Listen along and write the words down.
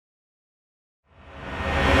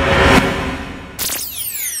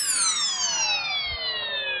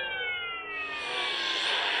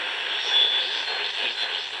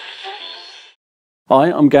Hi,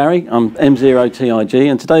 I'm Gary, I'm M0TIG,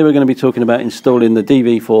 and today we're going to be talking about installing the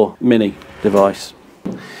DV4mini device.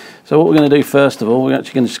 So what we're going to do first of all, we're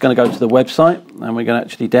actually just going to go to the website and we're going to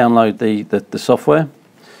actually download the software.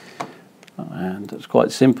 And it's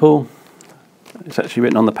quite simple. It's actually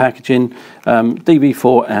written on the packaging,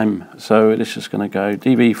 DV4M. So it's just going to go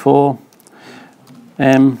DV4M,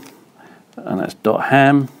 and that's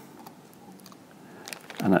 .ham,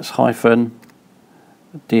 and that's hyphen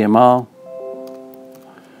DMR.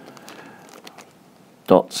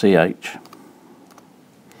 .ch.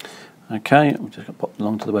 Okay, I'm just going to pop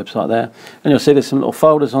along to the website there, and you'll see there's some little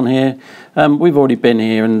folders on here. We've already been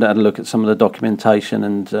here and had a look at some of the documentation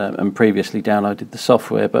and previously downloaded the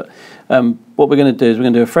software. But what we're going to do is we're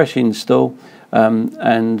going to do a fresh install,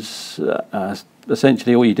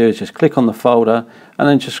 essentially all you do is just click on the folder and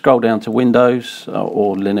then just scroll down to Windows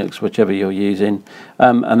or Linux, whichever you're using,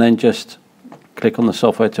 and then just click on the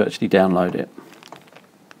software to actually download it.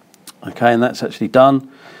 Okay, and that's actually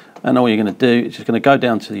done, and all you're going to do is just going to go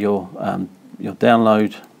down to your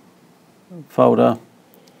download folder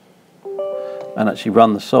and actually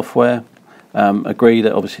run the software. Agree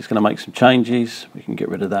that obviously it's going to make some changes. We can get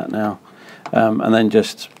rid of that now, and then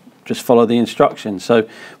just follow the instructions. So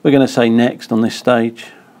we're going to say next on this stage.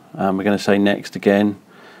 We're going to say next again,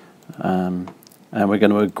 and we're going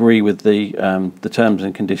to agree with the terms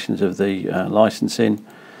and conditions of the licensing.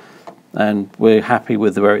 And we're happy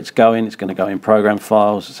with where it's going. It's going to go in program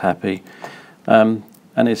files. It's happy, and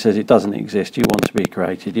it says it doesn't exist. You want to be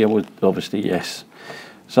created? Yeah, well, obviously yes.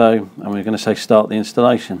 So, and we're going to say start the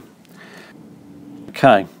installation.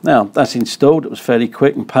 Okay, now that's installed. It was fairly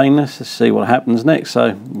quick and painless. Let's see what happens next.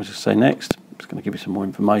 So we'll just say next. It's going to give you some more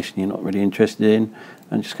information you're not really interested in.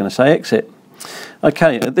 I'm just going to say exit.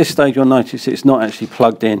 Okay, at this stage you'll notice it's not actually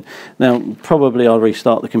plugged in. Now probably I'll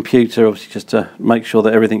restart the computer, obviously, just to make sure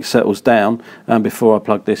that everything settles down before I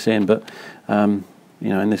plug this in, but you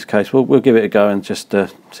know, in this case we'll give it a go and just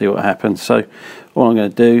see what happens. So all I'm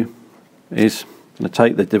going to do is I'm going to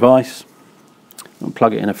take the device and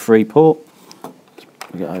plug it in a 3 port. Let's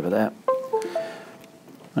get over there.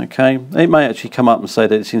 Okay, it may actually come up and say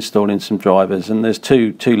that it's installing some drivers, and there's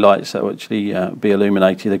two lights that will actually be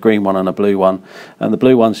illuminated, a green one and a blue one, and the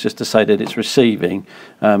blue one's just to say that it's receiving,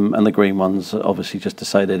 and the green one's obviously just to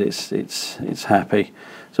say that it's happy.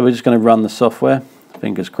 So we're just going to run the software,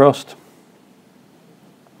 fingers crossed.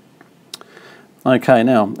 Okay,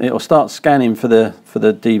 now it'll start scanning for the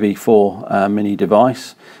DV4 mini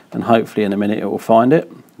device, and hopefully in a minute it will find it.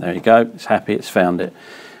 There you go, it's happy, it's found it.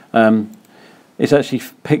 It's actually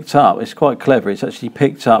picked up, it's quite clever, it's actually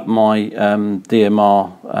picked up my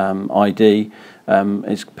DMR ID,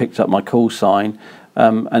 it's picked up my call sign,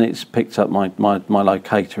 and it's picked up my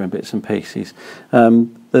locator and bits and pieces.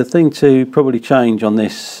 The thing to probably change on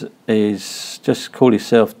this is just call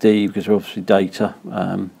yourself D, because we're obviously data.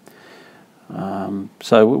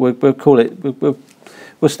 So we'll call it,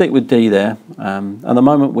 we'll stick with D there. At the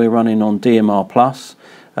moment we're running on DMR Plus.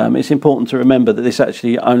 It's important to remember that this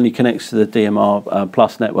actually only connects to the DMR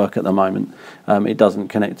Plus network at the moment. It doesn't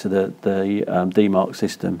connect to the DMARC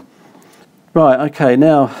system. Right, okay,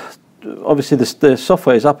 now obviously the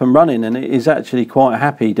software is up and running and it is actually quite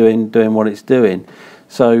happy doing what it's doing.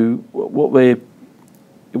 So what we're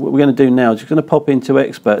going to do now is just going to pop into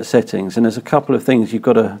expert settings, and there's a couple of things you've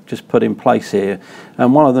got to just put in place here,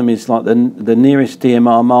 and one of them is like the nearest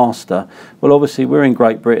DMR master. Well, obviously we're in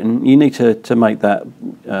Great Britain, you need to make that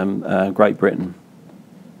Great Britain,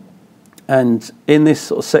 and in this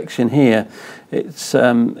sort of section here it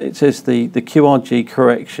says the QRG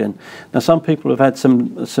correction. Now some people have had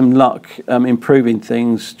some luck improving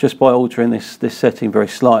things just by altering this setting very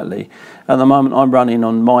slightly. At the moment I'm running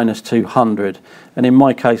on -200, and in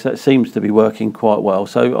my case that seems to be working quite well,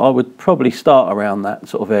 so I would probably start around that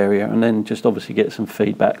sort of area and then just obviously get some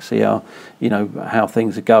feedback, see how, you know, how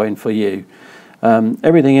things are going for you.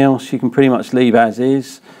 Everything else you can pretty much leave as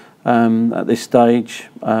is at this stage,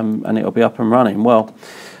 and it'll be up and running well.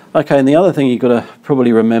 Okay, and the other thing you've got to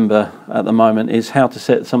probably remember at the moment is how to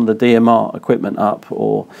set some of the DMR equipment up,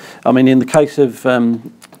 or I mean in the case of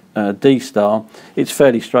D-Star it's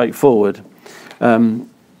fairly straightforward.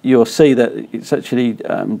 You'll see that it's actually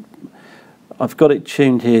I've got it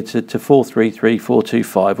tuned here to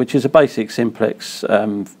 433.425, which is a basic simplex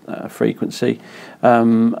frequency,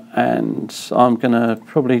 and I'm going to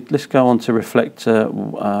probably, let's go on to reflector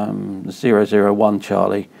 001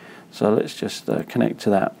 Charlie. So let's just connect to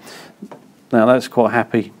that. Now that's quite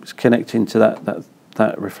happy. It's connecting to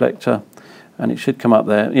that reflector, and it should come up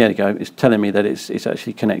there. There you go. It's telling me that it's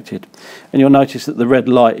actually connected, and you'll notice that the red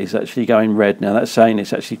light is actually going red now. That's saying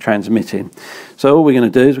it's actually transmitting. So all we're going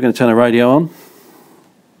to do is we're going to turn the radio on.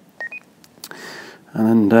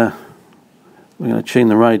 And we're going to tune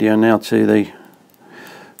the radio now to the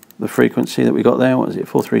frequency that we got there. What is it?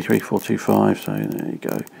 433, 425. So there you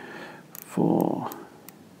go.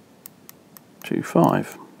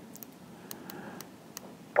 425.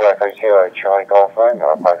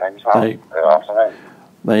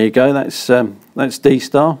 There you go. That's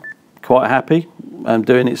D-Star. Quite happy.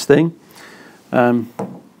 Doing its thing. So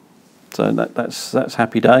that's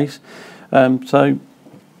happy days. So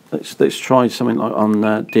let's try something like on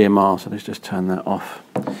DMR. So let's just turn that off.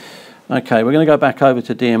 Okay, we're going to go back over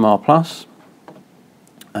to DMR Plus.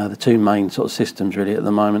 The two main sort of systems really at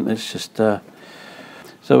the moment. Let's just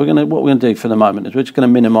so what we're going to do for the moment is we're just going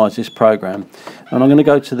to minimise this program, and I'm going to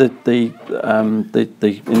go to the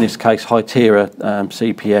in this case HOTSPOT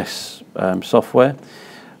CPS software,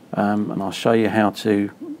 and I'll show you how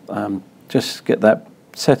to just get that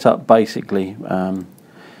set up basically. And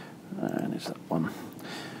it's that one.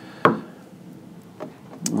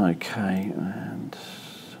 Okay, and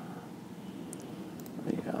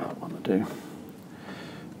yeah, that one I do.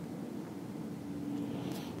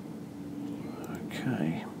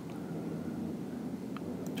 Okay.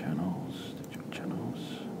 Digital channels.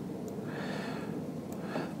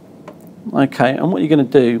 Okay, and what you're going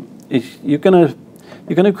to do is you're going to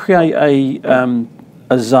create a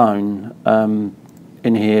zone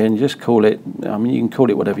in here, and just call it. I mean, you can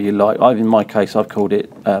call it whatever you like. In my case, I've called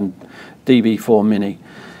it DV4mini.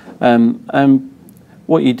 And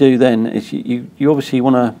what you do then is you obviously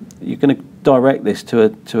you're going to direct this to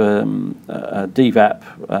a DVAP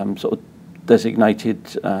sort of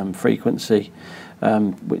designated frequency,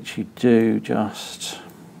 which you do just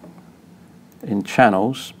in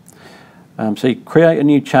channels. So you create a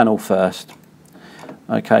new channel first.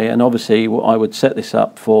 Okay, and obviously what I would set this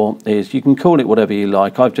up for is, you can call it whatever you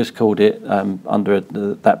like. I've just called it under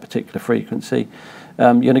that particular frequency.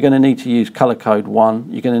 You're going to need to use color code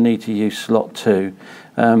 1. You're going to need to use slot 2.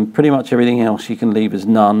 Pretty much everything else you can leave as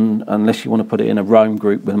none, unless you want to put it in a roam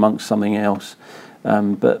group amongst something else.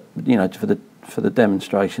 But you know, for the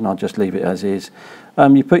demonstration, I'll just leave it as is.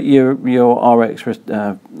 You put your RX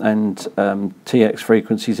and TX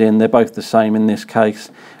frequencies in. They're both the same in this case,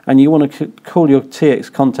 and you want to call your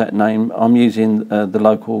TX contact name. I'm using the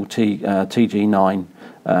local TG9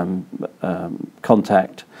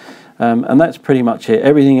 contact. And that's pretty much it.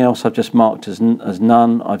 Everything else I've just marked as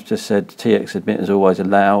none. I've just said TX admit as always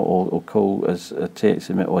allow, or call as TX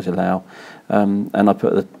admit always allow. And I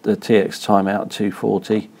put the TX timeout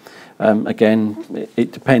 240. Again,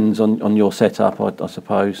 it depends on your setup, I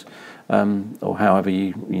suppose, or however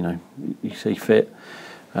you see fit.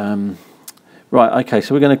 Right. Okay.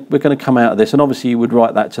 So we're gonna come out of this, and obviously you would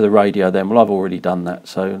write that to the radio then. Well, I've already done that,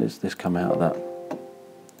 so let's come out of that.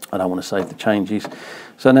 I don't want to save the changes.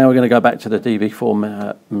 So now we're going to go back to the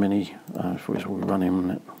DV4mini. We're running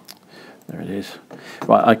it. There it is.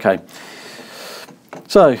 Right, okay.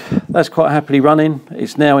 So that's quite happily running.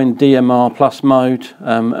 It's now in DMR Plus mode,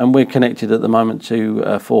 and we're connected at the moment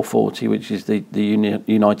to 440, which is the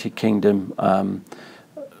United Kingdom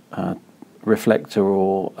reflector,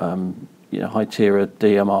 or HOTSPOT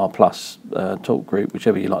DMR Plus talk group,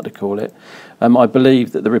 whichever you like to call it. I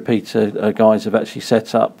believe that the repeater guys have actually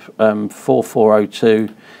set up 4402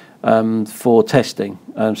 for testing,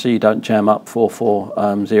 so you don't jam up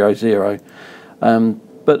 4400.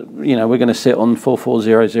 But we're going to sit on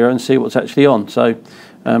 4400 and see what's actually on. So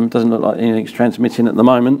it doesn't look like anything's transmitting at the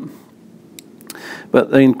moment.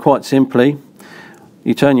 But then, quite simply,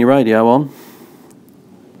 you turn your radio on,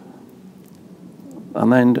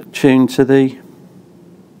 and then tune to the.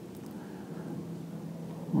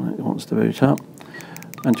 It wants to boot up,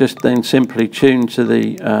 and just then simply tune to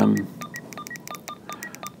the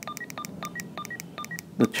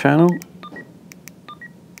channel,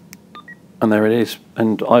 and there it is.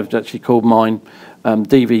 And I've actually called mine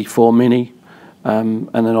DV4mini, and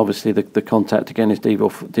then obviously the contact again is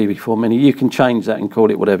DV4mini. You can change that and call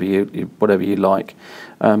it whatever you like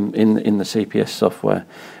in the CPS software,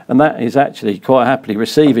 and that is actually quite happily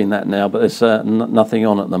receiving that now. But there's nothing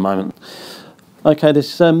on at the moment. Okay,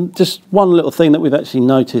 there's just one little thing that we've actually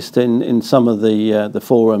noticed in some of the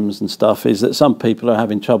forums and stuff, is that some people are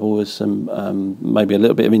having trouble with some maybe a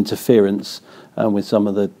little bit of interference with some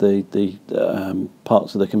of the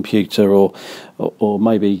parts of the computer, or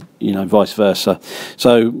maybe vice versa.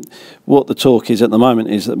 So what the talk is at the moment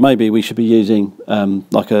is that maybe we should be using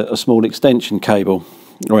like a small extension cable,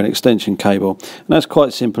 or an extension cable, and that's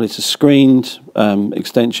quite simple. It's a screened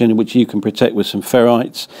extension which you can protect with some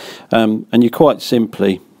ferrites, and you quite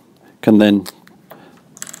simply can then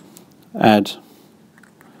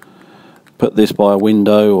put this by a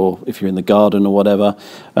window, or if you're in the garden or whatever.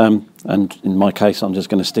 And in my case, I'm just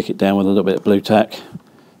going to stick it down with a little bit of blue tack,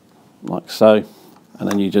 like so. And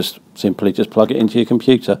then you just simply just plug it into your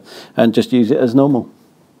computer and just use it as normal.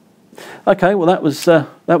 Okay, well that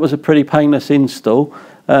was a pretty painless install.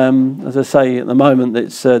 As I say, at the moment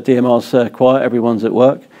it's DMR's quiet, everyone's at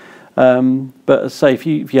work. But as I say,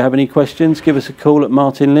 if you have any questions, give us a call at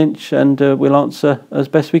Martin Lynch, and we'll answer as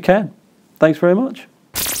best we can. Thanks very much.